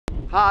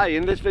Hi,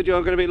 in this video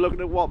I'm going to be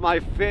looking at what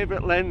my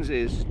favourite lens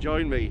is.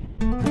 Join me.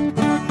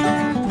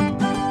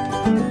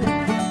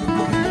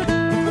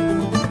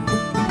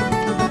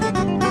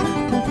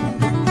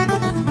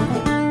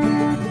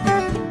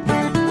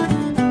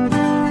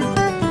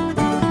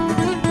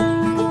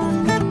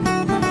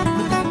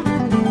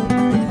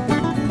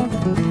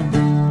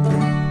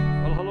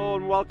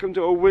 Welcome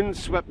to a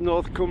windswept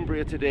North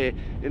Cumbria today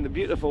in the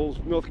beautiful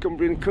North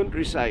Cumbrian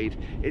countryside.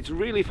 It's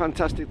really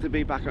fantastic to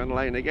be back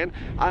online again,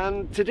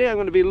 and today I'm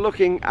going to be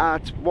looking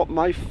at what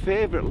my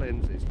favourite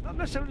lens is. Not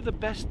necessarily the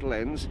best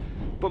lens,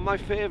 but my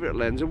favourite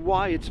lens and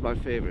why it's my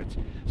favourite. So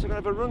I'm going to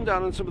have a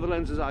rundown on some of the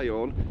lenses I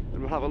own, and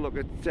we'll have a look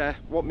at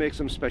what makes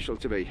them special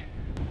to me.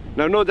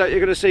 Now, no doubt you're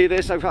going to see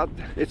this.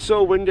 It's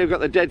so windy, I've got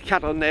the dead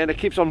cat on there and it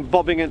keeps on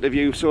bobbing into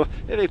view, so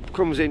if it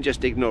comes in,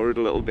 just ignore it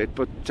a little bit.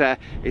 But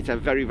it's a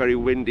very, very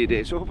windy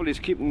day, so hopefully it's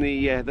keeping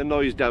the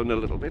noise down a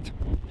little bit.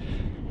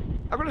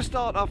 I'm going to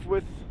start off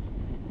with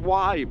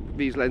why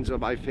these lenses are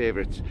my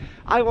favourites.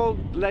 I've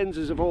owned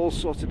lenses of all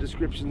sorts of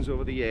descriptions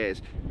over the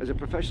years. As a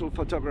professional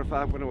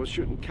photographer, when I was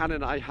shooting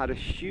Canon, I had a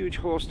huge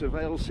host of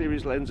L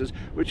series lenses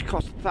which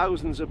cost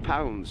thousands of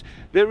pounds.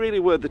 They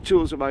really were the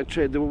tools of my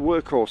trade, they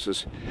were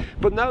workhorses.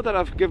 But now that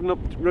I've given up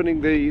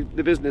running the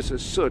business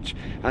as such,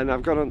 and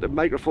I've gone on to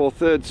Micro Four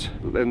Thirds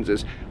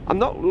lenses, I'm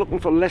not looking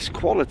for less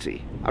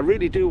quality. I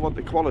really do want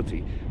the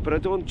quality, but I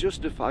don't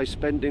justify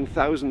spending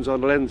thousands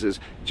on lenses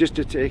just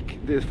to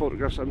take the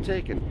photographs I'm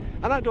taking.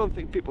 And I don't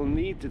think people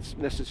need to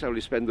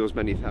necessarily spend those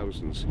many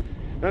thousands.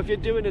 Now, if you're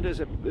doing it as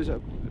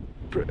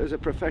a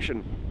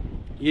profession,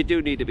 you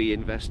do need to be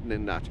investing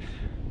in that.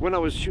 When I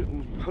was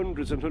shooting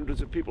hundreds and hundreds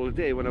of people a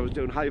day, when I was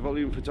doing high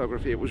volume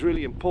photography, it was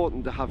really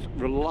important to have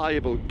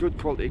reliable, good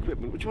quality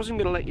equipment, which wasn't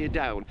going to let you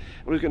down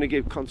and was going to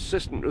give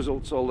consistent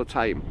results all the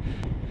time.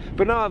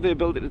 But now I have the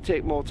ability to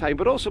take more time,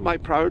 but also my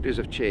priorities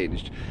have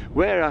changed.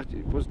 Where I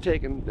was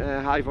taking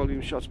high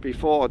volume shots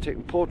before,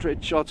 taking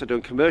portrait shots, I'd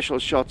done commercial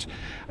shots,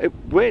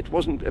 weight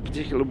wasn't a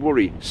particular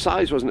worry,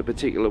 size wasn't a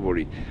particular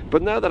worry.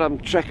 But now that I'm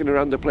trekking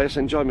around the place,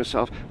 enjoying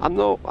myself, I'm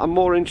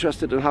more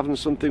interested in having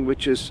something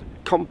which is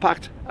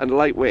compact and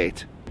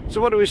lightweight.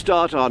 So what do we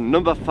start on?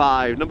 Number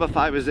 5. Number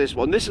 5 is this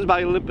one. This is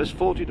my Olympus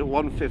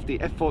 40-150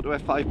 f4 to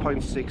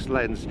f5.6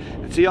 lens.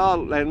 It's the R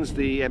lens,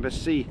 the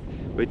aps-c,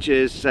 which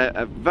is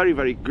a very,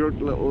 very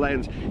good little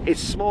lens.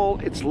 It's small,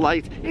 it's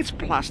light, it's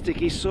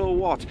plasticky, so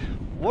what?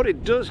 What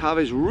it does have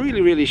is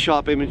really, really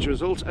sharp image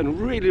results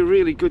and really,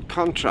 really good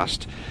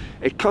contrast.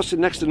 It costs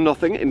next to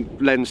nothing in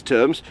lens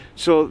terms,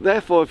 so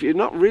therefore if you're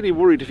not really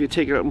worried if you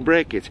take it out and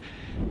break it,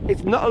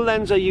 it's not a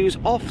lens I use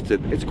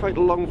often. It's quite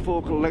a long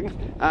focal length,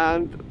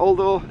 and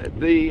although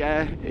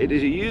it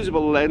is a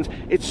usable lens,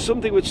 it's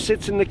something which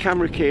sits in the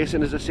camera case,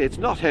 and as I say, it's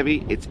not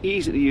heavy, it's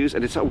easy to use,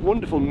 and it's a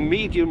wonderful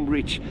medium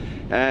reach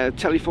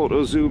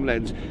telephoto zoom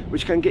lens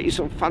which can get you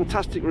some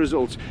fantastic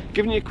results,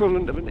 giving you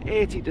equivalent of an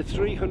 80 to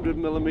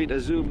 300mm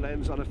zoom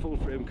lens on a full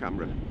frame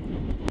camera.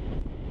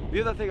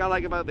 The other thing I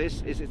like about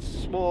this is it's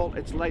small,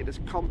 it's light, it's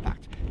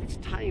compact, it's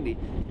tiny,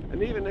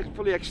 and even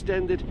fully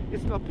extended,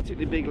 it's not a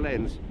particularly big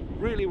lens.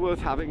 Really worth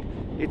having.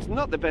 It's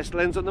not the best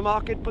lens on the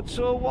market, but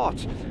so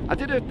what? I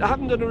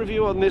haven't done a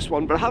review on this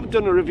one, but I have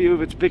done a review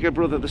of its bigger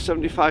brother, the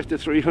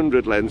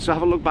 75-300 lens, so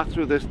have a look back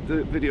through the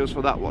videos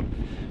for that one.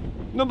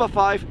 Number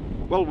 5,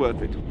 well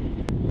worth it.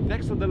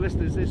 Next on the list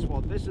is this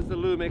one. This is the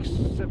Lumix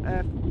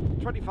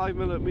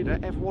 25mm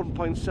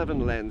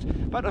f1.7 lens.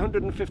 About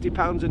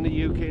 £150 in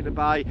the UK to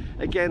buy.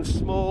 Again,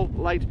 small,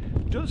 light,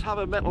 does have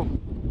a metal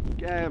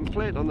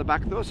plate on the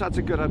back though, so that's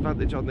a good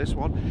advantage on this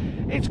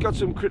one. It's got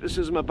some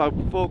criticism about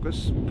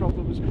focus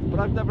problems, but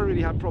I've never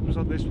really had problems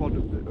on this one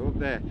up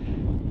there.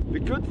 The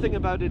good thing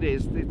about it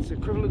is it's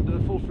equivalent to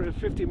the full frame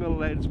 50mm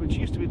lens, which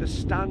used to be the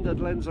standard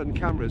lens on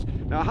cameras.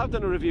 Now I have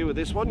done a review of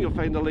this one, you'll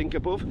find the link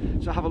above,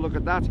 so have a look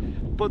at that.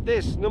 But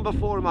this, number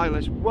 4 on my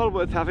list, well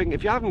worth having.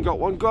 If you haven't got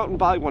one, go out and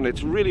buy one,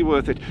 it's really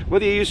worth it.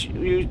 Whether you're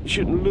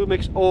shooting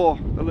Lumix or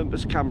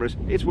Olympus cameras,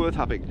 it's worth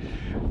having.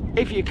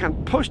 If you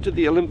can push to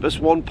the Olympus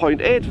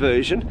 1.8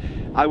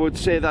 version, I would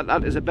say that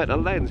that is a better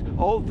lens,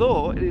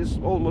 although it is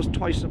almost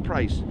twice the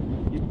price.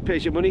 You pay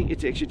your money, it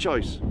takes your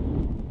choice.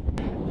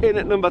 In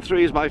at number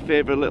 3 is my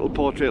favourite little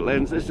portrait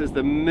lens. This is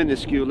the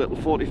minuscule little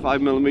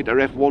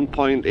 45mm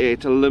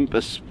f1.8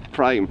 Olympus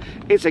Prime.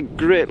 It's a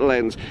great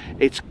lens.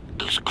 It's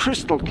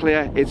crystal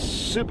clear, it's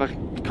super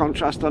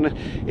contrast on it,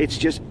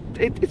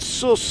 it's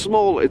so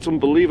small, it's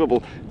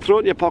unbelievable. Throw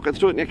it in your pocket,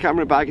 throw it in your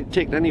camera bag,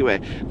 take it anywhere.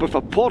 But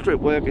for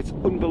portrait work, it's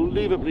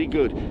unbelievably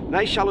good.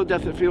 Nice shallow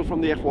depth of field from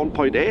the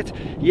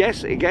f1.8.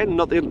 Yes, again,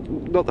 not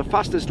the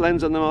fastest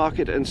lens on the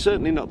market, and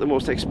certainly not the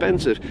most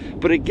expensive,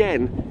 but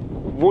again,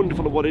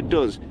 wonderful at what it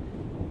does.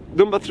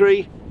 Number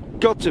 3,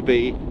 got to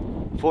be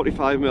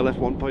 45mm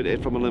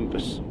f1.8 from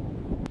Olympus.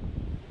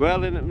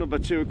 Well, in at number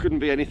 2, it couldn't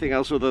be anything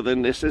else other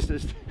than this.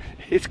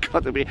 It's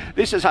got to be.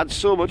 This has had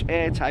so much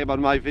airtime on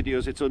my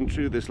videos, it's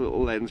untrue, this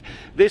little lens.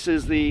 This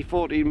is the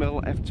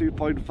 14mm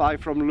f2.5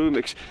 from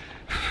Lumix.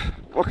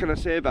 What can I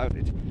say about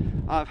it?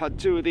 I've had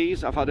 2 of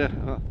these. I've had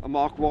a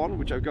Mark 1,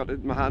 which I've got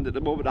in my hand at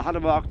the moment. I had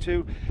a Mark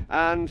 2,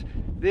 and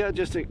They are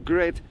just a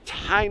great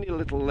tiny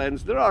little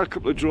lens. There are a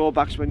couple of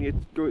drawbacks when you're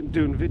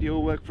doing video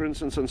work, for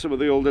instance, on some of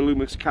the older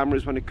Lumix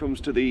cameras when it comes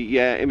to the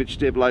image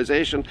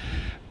stabilization,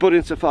 but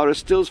insofar as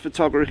stills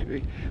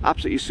photography,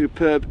 absolutely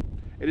superb.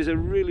 It is a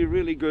really,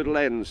 really good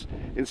lens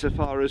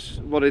insofar as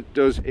what it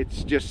does.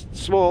 It's just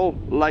small,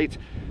 light,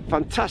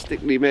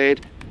 fantastically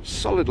made,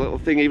 solid little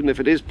thing, even if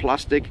it is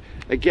plastic.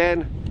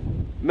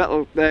 Again,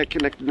 metal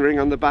connecting ring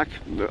on the back,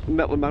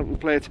 metal mounting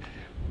plate.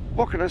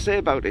 What can I say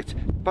about it?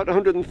 About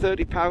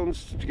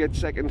 £130 to get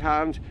second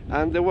hand,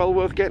 and they're well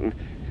worth getting.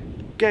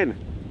 Again,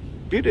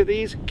 beauty of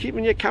these, keep them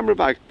in your camera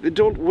bag. They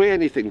don't weigh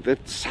anything, they're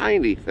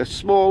tiny, they're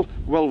small,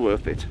 well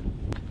worth it.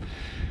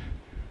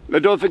 Now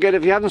don't forget,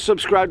 if you haven't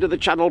subscribed to the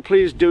channel,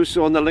 please do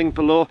so on the link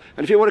below.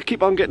 And if you want to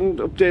keep on getting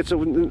updates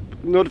or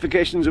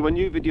notifications of when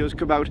new videos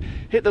come out,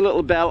 hit the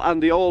little bell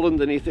and the all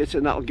underneath it,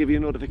 and that'll give you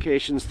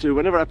notifications through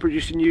whenever I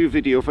produce a new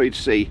video for you to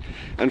see.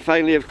 And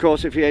finally, of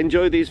course, if you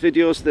enjoy these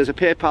videos, there's a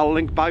PayPal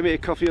link, buy me a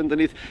coffee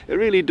underneath. It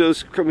really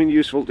does come in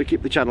useful to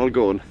keep the channel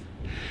going.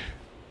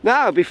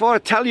 Now, before I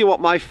tell you what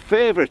my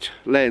favourite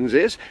lens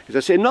is, as I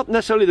say, not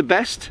necessarily the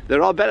best,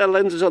 there are better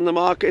lenses on the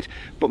market,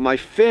 but my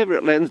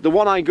favourite lens, the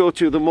one I go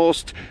to the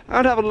most,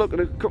 I'd have a look at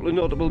a couple of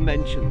notable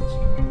mentions.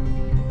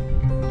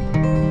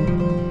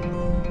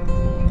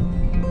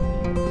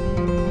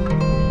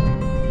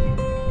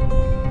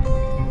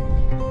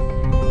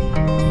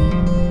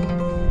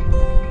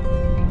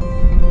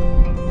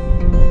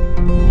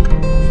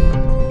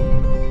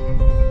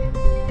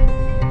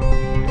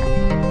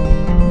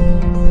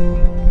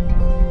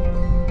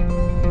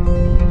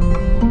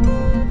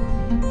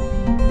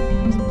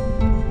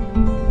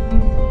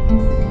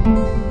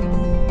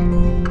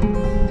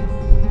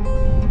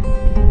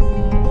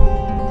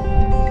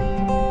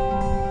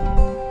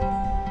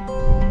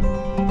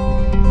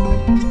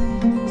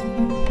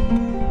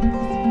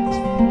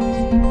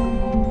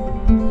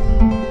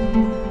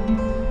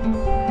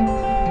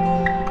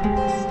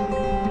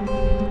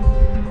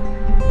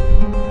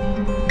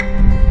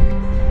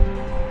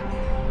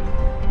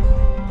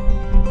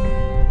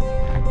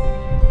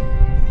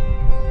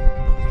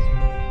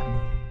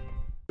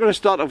 I'm going to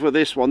start off with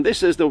this one.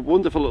 This is the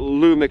wonderful little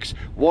Lumix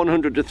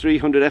 100 to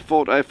 300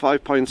 f4 to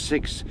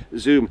f5.6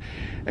 zoom,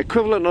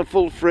 equivalent on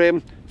full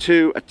frame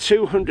to a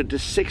 200 to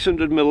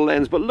 600mm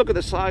lens. But look at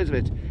the size of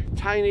it,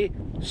 tiny,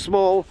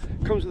 small,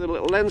 comes with a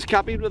little lens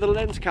cap. Even with a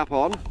lens cap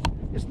on,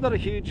 it's not a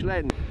huge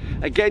lens.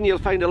 Again, you'll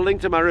find a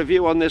link to my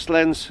review on this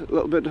lens a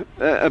little bit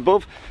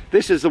above.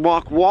 This is the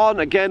Mark 1,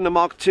 again the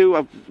Mark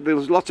 2.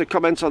 There's lots of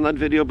comments on that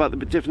video about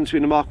the difference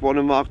between the Mark 1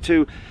 and Mark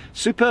 2.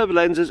 Superb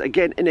lenses,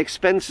 again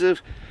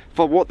inexpensive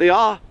for what they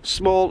are,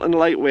 small and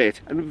lightweight,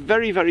 and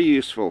very, very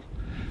useful.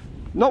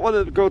 Not one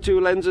of the go-to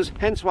lenses,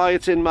 hence why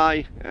it's in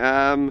my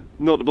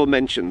notable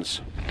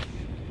mentions.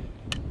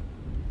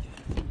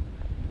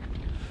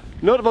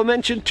 Notable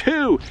mention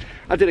 2.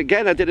 I did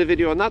a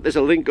video on that. There's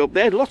a link up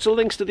there. Lots of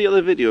links to the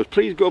other videos.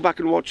 Please go back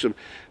and watch them.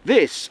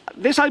 This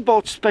I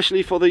bought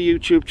specially for the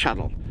YouTube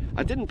channel.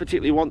 I didn't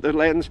particularly want the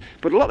lens,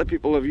 but a lot of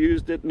people have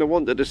used it and I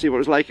wanted to see what it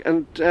was like,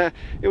 and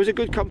it was a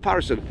good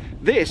comparison.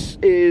 This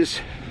is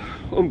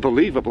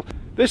unbelievable.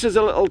 This is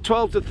a little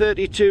 12 to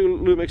 32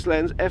 Lumix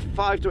lens,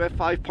 f5 to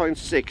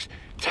f5.6.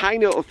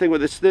 Tiny little thing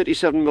with its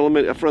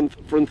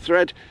 37mm front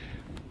thread.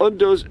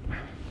 Undoes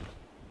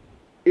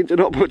into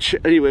not much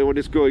anyway when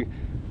it's going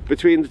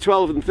between the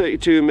 12 and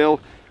 32mm.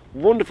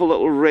 Wonderful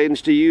little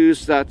range to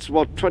use. That's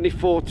what,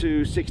 24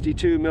 to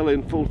 62mm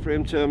in full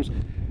frame terms,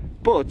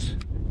 but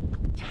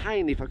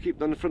tiny if I keep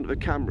it on the front of the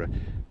camera.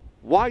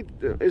 Why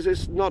is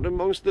this not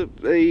amongst the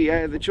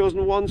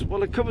chosen ones?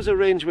 Well, it covers a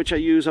range which I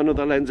use on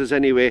other lenses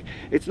anyway.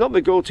 It's not my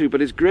go-to,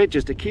 but it's great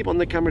just to keep on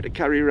the camera to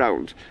carry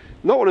around.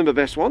 Not one of my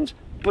best ones,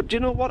 but do you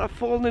know what? I've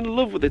fallen in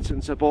love with it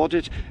since I bought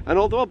it, and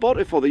although I bought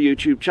it for the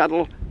YouTube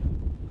channel,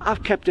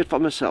 I've kept it for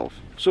myself.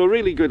 So a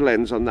really good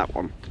lens on that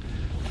one.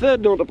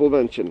 Third notable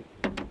mention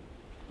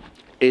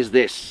is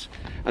this,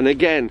 and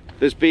again,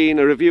 there's been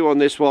a review on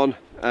this one.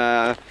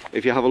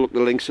 If you have a look at the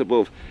links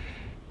above.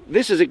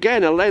 This is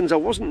again a lens I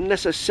wasn't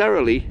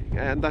necessarily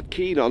that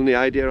keen on the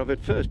idea of at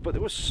first, but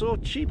it was so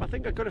cheap. I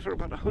think I got it for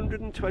about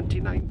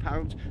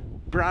 £129,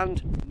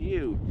 brand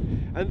new.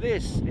 And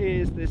this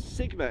is the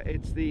Sigma.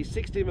 It's the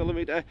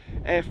 60mm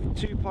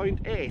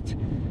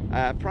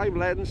f2.8 prime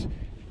lens.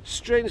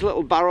 Strange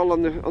little barrel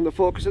on the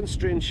focus and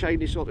strange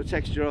shiny sort of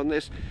texture on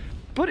this,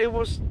 but it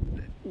was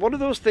one of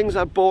those things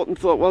I bought and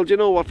thought, well, do you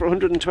know what, for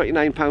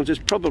 £129 is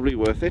probably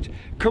worth it.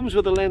 Comes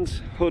with a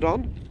lens hood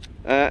on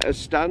as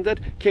standard,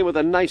 came with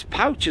a nice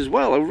pouch as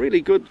well, a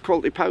really good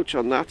quality pouch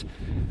on that.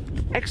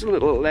 Excellent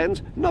little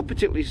lens, not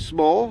particularly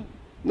small,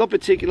 not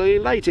particularly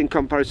light in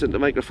comparison to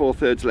Micro Four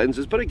Thirds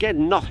lenses, but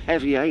again not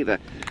heavy either.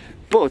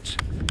 But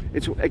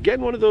it's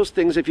again one of those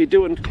things, if you're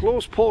doing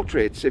close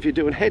portraits, if you're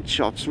doing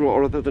headshots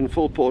rather than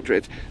full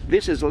portraits,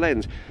 this is a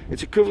lens.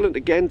 It's equivalent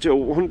again to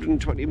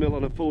 120mm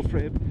on a full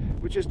frame,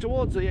 which is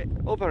towards the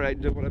upper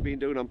end of what I've been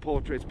doing on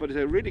portraits, but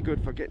it's really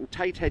good for getting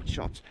tight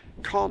headshots.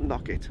 Can't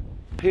knock it.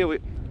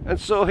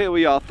 So here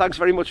we are. Thanks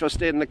very much for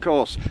staying the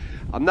course.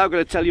 I'm now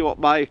going to tell you what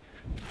my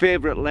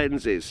favourite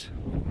lenses.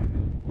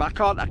 I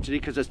can't actually,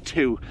 because there's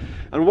two,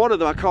 and one of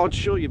them I can't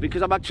show you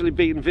because I'm actually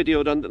being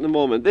videoed on at the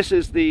moment. This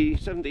is the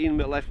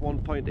 17mm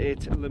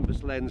f1.8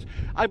 Olympus lens.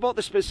 I bought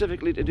this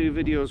specifically to do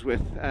videos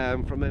with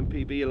from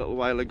MPB a little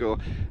while ago,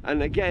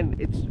 and again,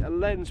 it's a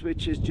lens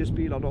which has just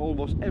been on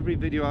almost every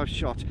video I've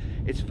shot.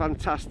 It's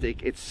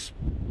fantastic, it's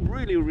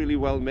really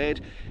well made,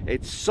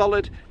 it's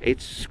solid,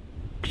 it's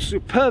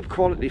superb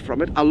quality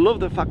from it. I love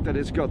the fact that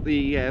it's got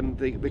the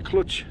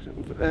clutch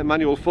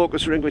manual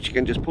focus ring, which you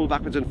can just pull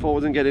backwards and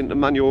forwards and get into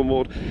manual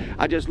mode.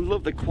 I just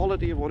love the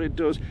quality of what it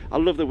does. I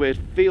love the way it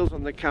feels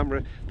on the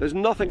camera. There's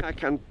nothing I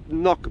can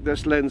knock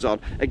this lens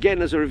on. Again,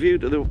 there's a review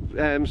to the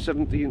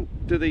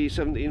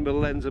 17mm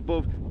lens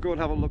above. Go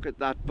and have a look at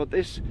that. But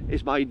this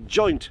is my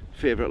joint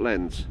favourite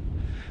lens.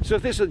 So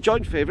if this is a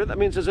joint favourite, that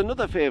means there's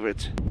another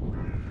favourite.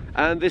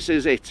 And this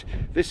is it.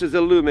 This is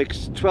the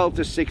Lumix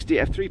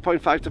 12-60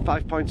 f3.5 to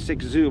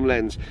 5.6 zoom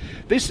lens.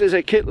 This is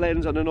a kit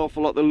lens on an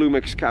awful lot of the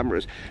Lumix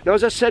cameras. Now,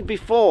 as I said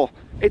before,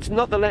 it's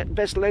not the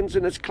best lens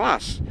in its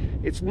class.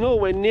 It's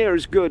nowhere near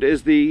as good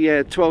as the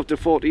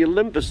 12-40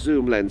 Olympus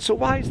zoom lens. So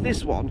why is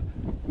this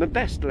one my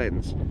best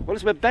lens? Well,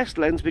 it's my best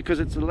lens because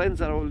it's a lens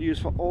that I will use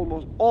for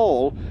almost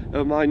all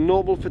of my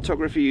normal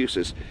photography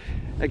uses.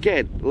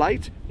 Again,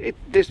 light,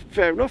 this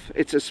fair enough.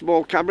 It's a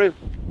small camera.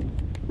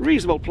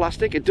 Reasonable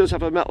plastic. It does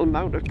have a metal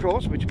mount, of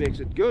course, which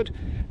makes it good.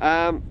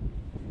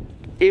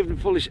 Even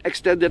fully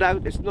extended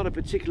out, it's not a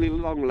particularly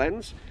long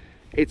lens.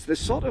 It's the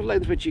sort of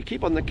lens which you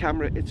keep on the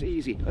camera, it's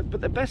easy.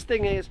 But the best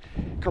thing is,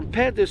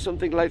 compared to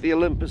something like the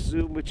Olympus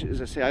Zoom, which,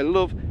 as I say, I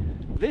love,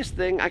 this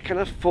thing I can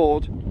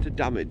afford to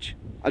damage.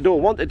 I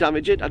don't want to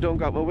damage it, I don't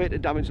go out my way to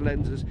damage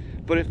lenses,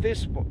 but if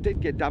this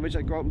did get damaged,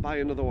 I'd go out and buy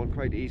another one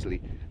quite easily.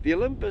 The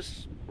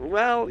Olympus,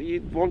 well,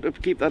 you'd want to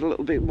keep that a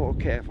little bit more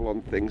careful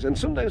on things, and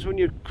sometimes when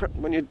you're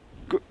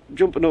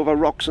jumping over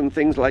rocks and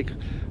things like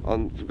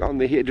on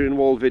the Hadrian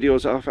Wall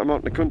videos, or if I'm out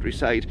in the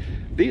countryside,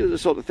 these are the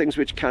sort of things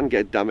which can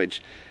get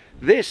damaged.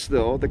 This,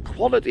 though, the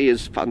quality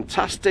is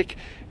fantastic.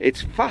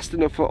 It's fast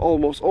enough for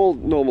almost all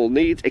normal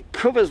needs. It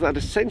covers that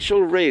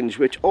essential range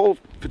which all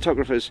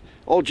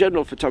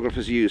general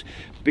photographers use,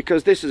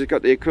 because this has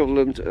got the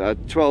equivalent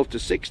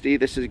 12-60.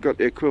 This has got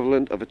the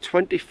equivalent of a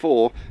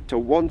 24 to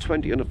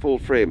 120 on a full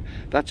frame.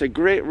 That's a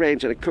great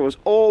range, and it covers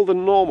all the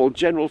normal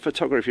general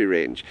photography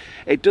range.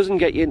 It doesn't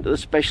get you into the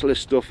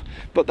specialist stuff,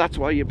 but that's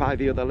why you buy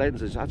the other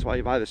lenses. That's why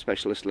you buy the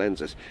specialist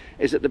lenses.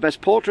 Is it the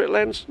best portrait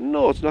lens?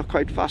 No, it's not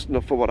quite fast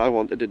enough for what I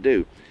wanted to do.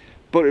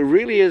 But it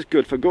really is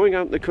good for going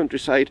out in the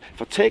countryside,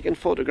 for taking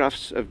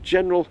photographs of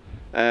general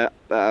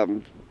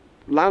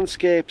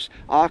landscapes,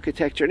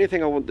 architecture,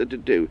 anything I wanted to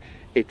do.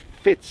 It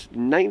fits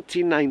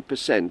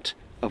 99%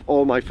 of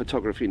all my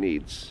photography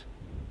needs.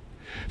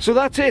 So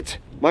that's it.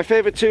 My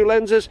favourite two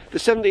lenses, the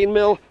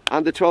 17mm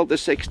and the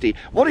 12-60.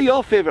 What are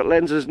your favourite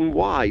lenses and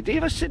why? Do you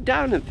ever sit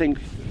down and think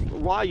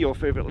why your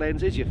favourite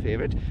lens is your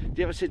favourite? Do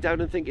you ever sit down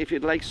and think if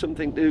you'd like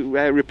something to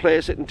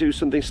replace it and do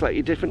something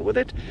slightly different with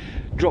it?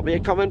 Drop me a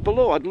comment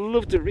below. I'd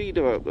love to read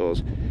about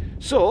those.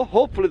 So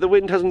hopefully the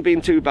wind hasn't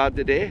been too bad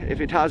today.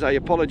 If it has, I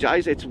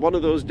apologise. It's one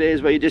of those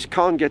days where you just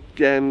can't get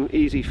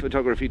easy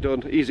photography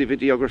done, easy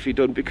videography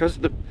done because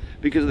of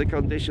the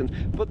conditions.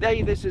 But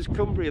hey, this is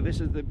Cumbria. This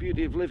is the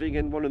beauty of living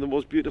in one of the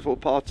most beautiful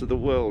parts of the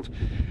world.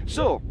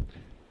 So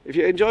if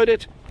you enjoyed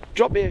it,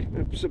 drop me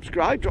a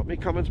subscribe, drop me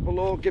comments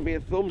below, give me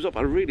a thumbs up.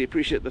 I really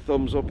appreciate the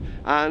thumbs up,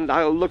 and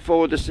I'll look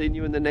forward to seeing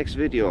you in the next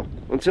video.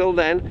 Until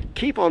then,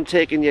 keep on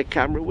taking your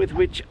camera with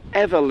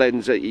whichever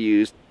lens that you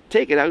use.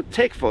 Take it out,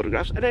 take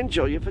photographs, and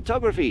enjoy your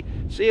photography.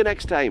 See you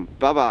next time.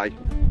 Bye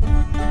bye.